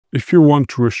If you want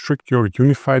to restrict your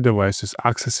UniFi devices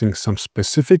accessing some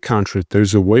specific country,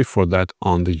 there's a way for that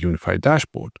on the UniFi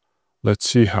dashboard. Let's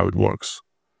see how it works.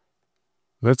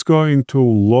 Let's go into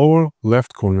lower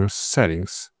left corner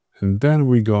settings, and then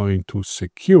we go into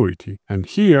security. And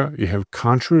here you have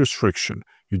country restriction.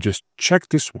 You just check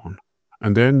this one,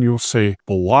 and then you'll say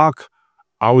block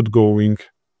outgoing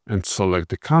and select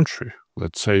the country.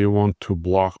 Let's say you want to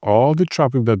block all the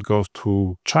traffic that goes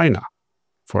to China,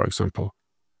 for example.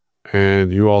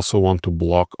 And you also want to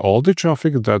block all the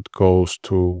traffic that goes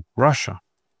to Russia.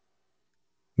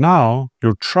 Now,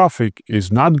 your traffic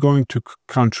is not going to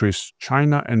countries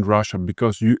China and Russia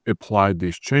because you applied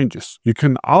these changes. You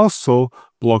can also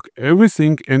block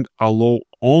everything and allow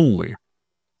only.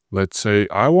 Let's say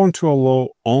I want to allow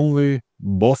only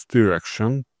both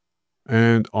direction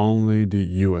and only the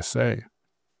USA.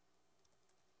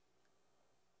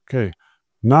 Okay,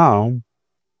 now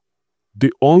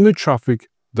the only traffic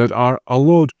that are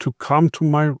allowed to come to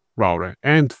my router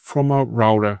and from a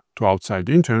router to outside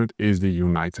the internet is the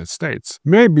United States.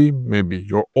 Maybe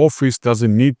your office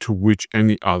doesn't need to reach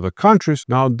any other countries.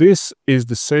 Now this is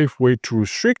the safe way to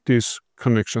restrict these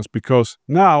connections, because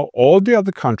now all the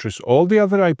other countries, all the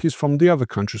other IPs from the other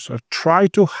countries are try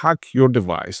to hack your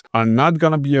device are not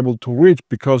gonna be able to reach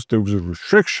because there is a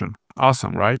restriction.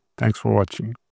 Awesome, right? Thanks for watching.